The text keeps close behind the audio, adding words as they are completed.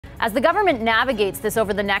As the government navigates this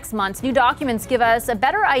over the next months, new documents give us a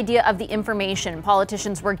better idea of the information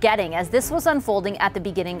politicians were getting as this was unfolding at the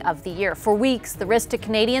beginning of the year. For weeks, the risk to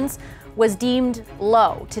Canadians was deemed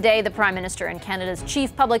low. Today, the Prime Minister and Canada's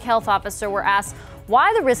Chief Public Health Officer were asked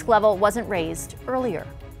why the risk level wasn't raised earlier.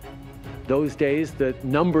 Those days, the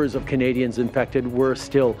numbers of Canadians infected were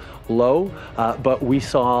still low, but we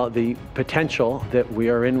saw the potential that we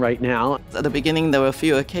are in right now. At the beginning, there were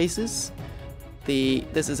fewer cases.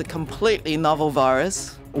 This is a completely novel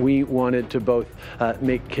virus. We wanted to both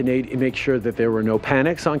make sure that there were no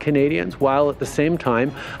panics on Canadians, while at the same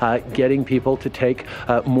time getting people to take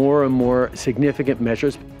more and more significant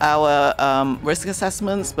measures. Our risk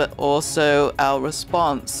assessments, but also our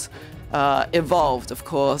response evolved, of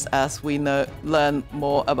course, as we learn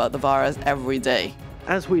more about the virus every day.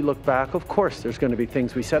 As we look back, of course, there's going to be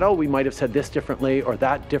things we said, oh, we might have said this differently or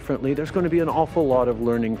that differently. There's going to be an awful lot of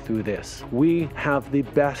learning through this. We have the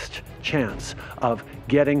best chance of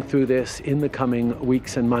getting through this in the coming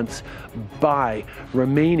weeks and months by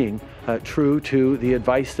remaining true to the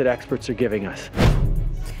advice that experts are giving us.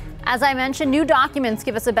 As I mentioned, new documents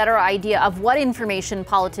give us a better idea of what information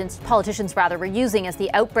politicians were using as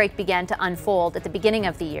the outbreak began to unfold at the beginning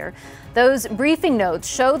of the year. Those briefing notes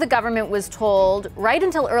show the government was told right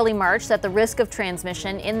until early March that the risk of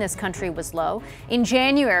transmission in this country was low. In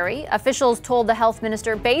January, officials told the health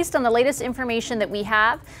minister, based on the latest information that we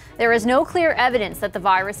have, there is no clear evidence that the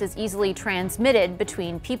virus is easily transmitted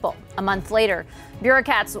between people. A month later,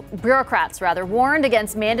 bureaucrats warned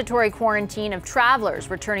against mandatory quarantine of travelers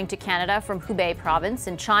returning to Canada from Hubei province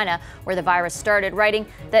in China, where the virus started, writing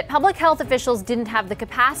that public health officials didn't have the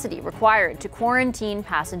capacity required to quarantine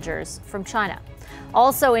passengers from China.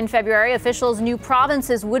 Also in February, officials knew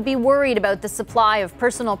provinces would be worried about the supply of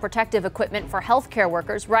personal protective equipment for healthcare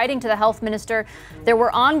workers, writing to the health minister there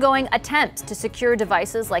were ongoing attempts to secure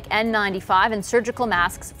devices like N95 and surgical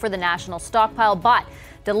masks for the national stockpile, but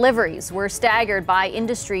deliveries were staggered by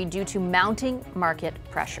industry due to mounting market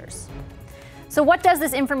pressures. So what does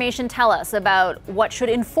this information tell us about what should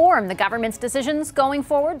inform the government's decisions going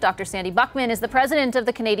forward? Dr. Sandy Buchman is the president of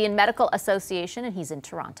the Canadian Medical Association, and he's in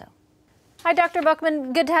Toronto. Hi, Dr.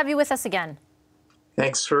 Buchman. Good to have you with us again.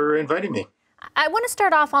 Thanks for inviting me. I want to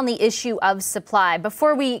start off on the issue of supply.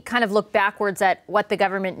 Before we kind of look backwards at what the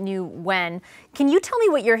government knew when, can you tell me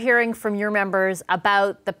what you're hearing from your members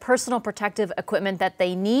about the personal protective equipment that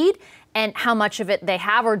they need and how much of it they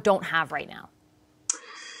have or don't have right now?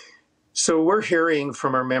 So we're hearing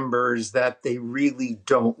from our members that they really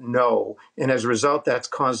don't know. And as a result, that's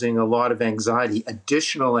causing a lot of anxiety,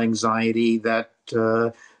 additional anxiety that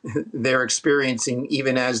they're experiencing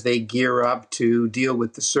even as they gear up to deal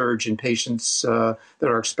with the surge in patients that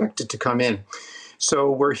are expected to come in.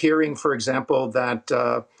 So we're hearing, for example, that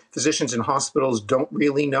physicians in hospitals don't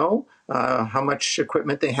really know how much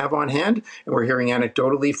equipment they have on hand. And we're hearing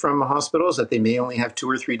anecdotally from hospitals that they may only have 2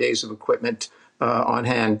 or 3 days of equipment on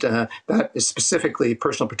hand. That is specifically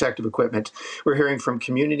personal protective equipment. We're hearing from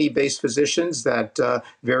community-based physicians that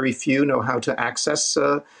very few know how to access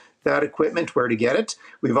that equipment, where to get it.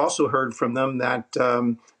 We've also heard from them that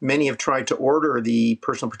many have tried to order the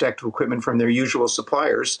personal protective equipment from their usual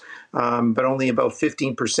suppliers, but only about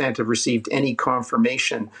 15% have received any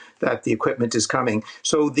confirmation that the equipment is coming.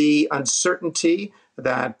 So the uncertainty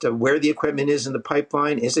that where the equipment is in the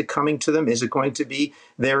pipeline, is it coming to them, is it going to be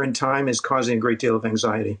there in time, is causing a great deal of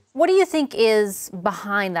anxiety. What do you think is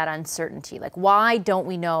behind that uncertainty? Like, why don't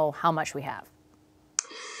we know how much we have?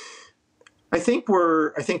 I think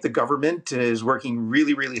the government is working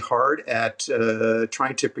really, really hard at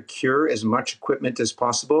trying to procure as much equipment as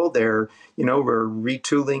possible. We're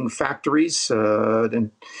retooling factories to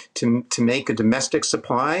make a domestic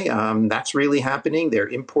supply. That's really happening. They're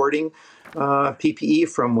importing PPE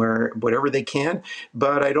from whatever they can,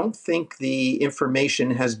 but I don't think the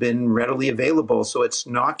information has been readily available, so it's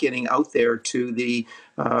not getting out there to the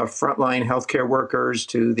frontline healthcare workers,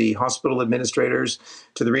 to the hospital administrators,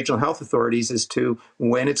 to the regional health authorities as to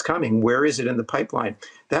when it's coming, where is it in the pipeline.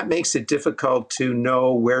 That makes it difficult to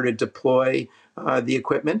know where to deploy the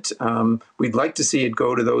equipment. We'd like to see it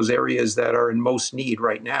go to those areas that are in most need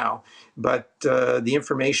right now, but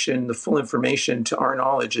the full information to our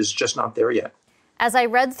knowledge is just not there yet. As I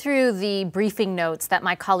read through the briefing notes that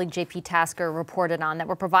my colleague JP Tasker reported on that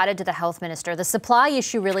were provided to the health minister, the supply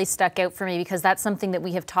issue really stuck out for me because that's something that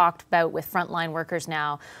we have talked about with frontline workers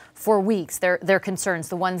now for weeks, their concerns,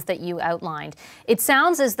 the ones that you outlined. It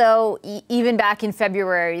sounds as though even back in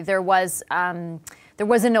February there was an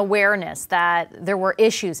awareness that there were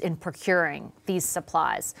issues in procuring these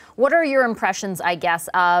supplies. What are your impressions, I guess,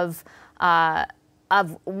 of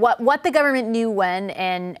what the government knew when,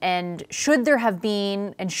 and should there have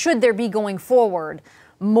been, and should there be going forward,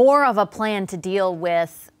 more of a plan to deal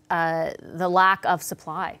with the lack of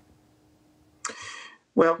supply?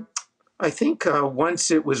 Well, I think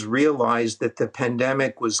once it was realized that the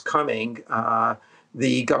pandemic was coming,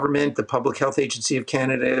 the government, the Public Health Agency of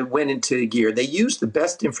Canada, went into gear. They used the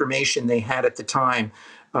best information they had at the time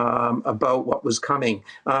about what was coming.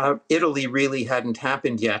 Italy really hadn't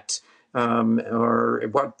happened yet, or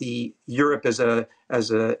what the Europe as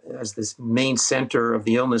this main center of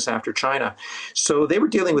the illness after China. So they were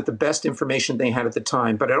dealing with the best information they had at the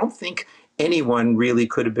time. But I don't think anyone really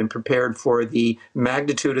could have been prepared for the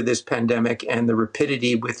magnitude of this pandemic and the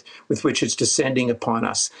rapidity with which it's descending upon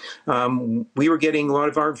us. We were getting a lot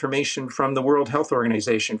of our information from the World Health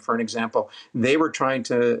Organization, for an example. They were trying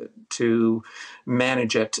to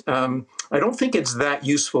manage it. I don't think it's that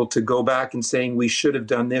useful to go back and saying we should have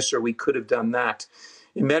done this or we could have done that.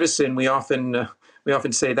 In medicine, we often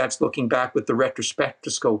say that's looking back with the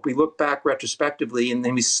retrospectoscope. We look back retrospectively, and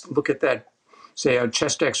then we look at that, say, a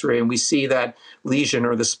chest x-ray, and we see that lesion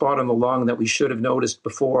or the spot on the lung that we should have noticed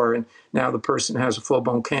before, and now the person has a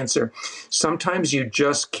full-blown cancer. Sometimes you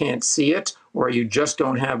just can't see it, or you just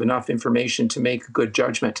don't have enough information to make a good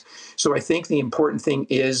judgment. So I think the important thing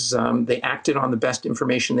is they acted on the best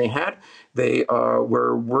information they had. They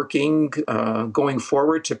were working going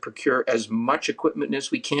forward to procure as much equipment as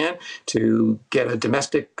we can, to get a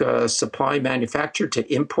domestic supply manufactured,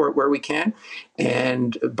 to import where we can,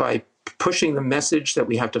 and by pushing the message that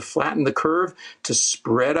we have to flatten the curve to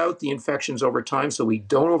spread out the infections over time so we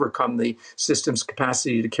don't overcome the system's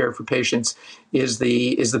capacity to care for patients is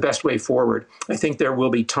the best way forward. I think there will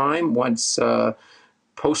be time once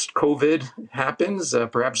post-COVID happens,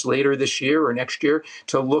 perhaps later this year or next year,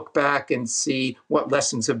 to look back and see what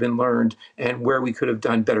lessons have been learned and where we could have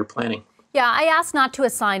done better planning. Yeah, I asked not to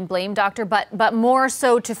assign blame, Doctor, but more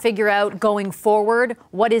so to figure out going forward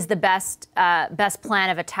what is the best plan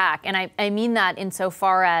of attack. And I mean that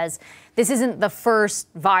insofar as this isn't the first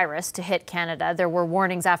virus to hit Canada. There were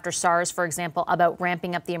warnings after SARS, for example, about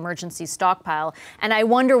ramping up the emergency stockpile. And I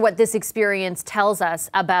wonder what this experience tells us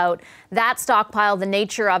about that stockpile, the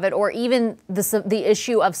nature of it, or even the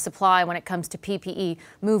issue of supply when it comes to PPE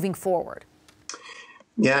moving forward.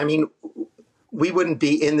 Yeah, I mean, we wouldn't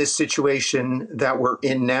be in this situation that we're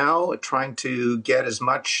in now, trying to get as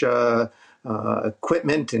much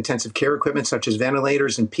equipment, intensive care equipment, such as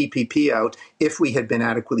ventilators and PPE out, if we had been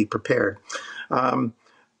adequately prepared.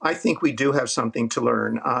 I think we do have something to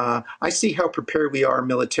learn. I see how prepared we are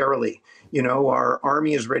militarily. You know, our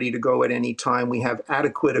army is ready to go at any time. We have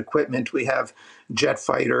adequate equipment. We have jet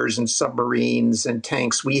fighters and submarines and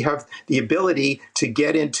tanks. We have the ability to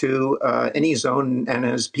get into any zone and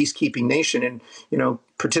as a peacekeeping nation and, you know,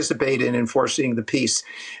 participate in enforcing the peace.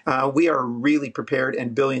 We are really prepared,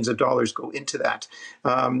 and billions of dollars go into that.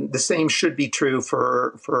 The same should be true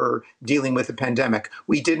for dealing with the pandemic.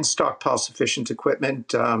 We didn't stockpile sufficient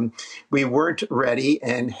equipment. We weren't ready,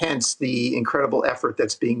 and hence the incredible effort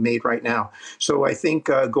that's being made right now. So I think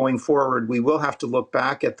going forward, we will have to look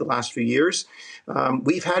back at the last few years.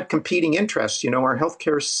 We've had competing interests. You know, our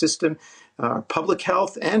healthcare system, public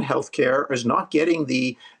health and healthcare, is not getting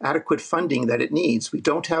the adequate funding that it needs. We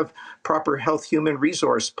don't have proper health human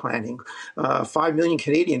resource planning. 5 million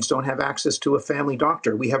Canadians don't have access to a family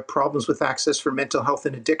doctor. We have problems with access for mental health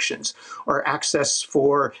and addictions, or access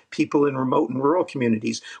for people in remote and rural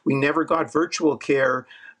communities. We never got virtual care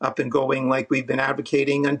up and going like we've been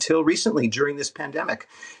advocating until recently during this pandemic.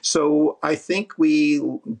 So I think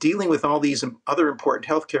dealing with all these other important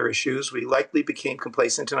healthcare issues, we likely became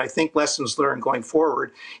complacent. And I think lessons learned going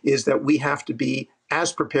forward is that we have to be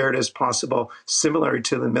as prepared as possible, similar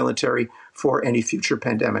to the military, for any future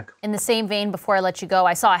pandemic. In the same vein, before I let you go,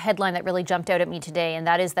 I saw a headline that really jumped out at me today, and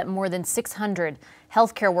that is that more than 600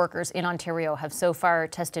 healthcare workers in Ontario have so far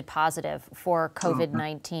tested positive for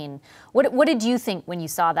COVID-19. What did you think when you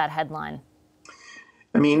saw that headline?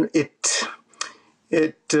 I mean, it's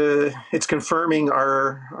confirming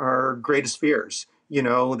our greatest fears, you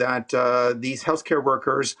know, that these healthcare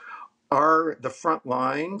workers are the front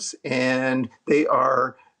lines, and they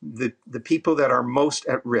are the people that are most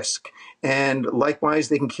at risk. And likewise,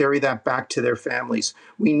 they can carry that back to their families.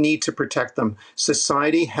 We need to protect them.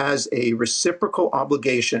 Society has a reciprocal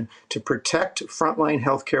obligation to protect frontline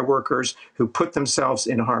healthcare workers who put themselves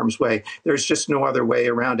in harm's way. There's just no other way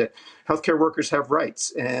around it. Healthcare workers have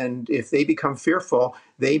rights, and if they become fearful,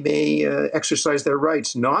 they may exercise their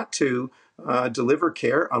rights not to deliver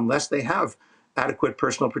care unless they have adequate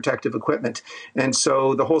personal protective equipment. And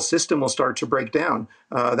so the whole system will start to break down.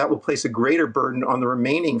 That will place a greater burden on the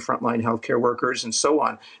remaining frontline healthcare workers and so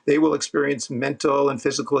on. They will experience mental and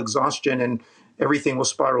physical exhaustion, and everything will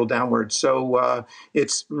spiral downward. So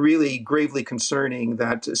it's really gravely concerning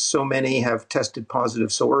that so many have tested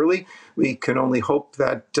positive so early. We can only hope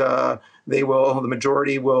that the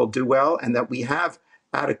majority will do well, and that we have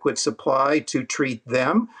adequate supply to treat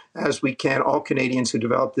them as we can all Canadians who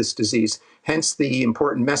develop this disease. Hence the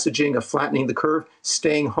important messaging of flattening the curve,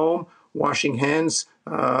 staying home, washing hands,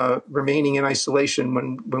 remaining in isolation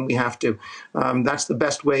when we have to. That's the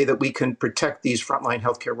best way that we can protect these frontline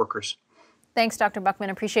healthcare workers. Thanks, Dr. Buchman.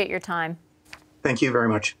 Appreciate your time. Thank you very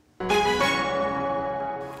much.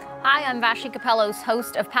 Hi, I'm Vashi Capellos,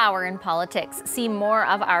 host of Power in Politics. See more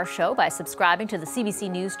of our show by subscribing to the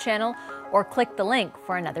CBC News channel or click the link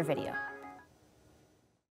for another video.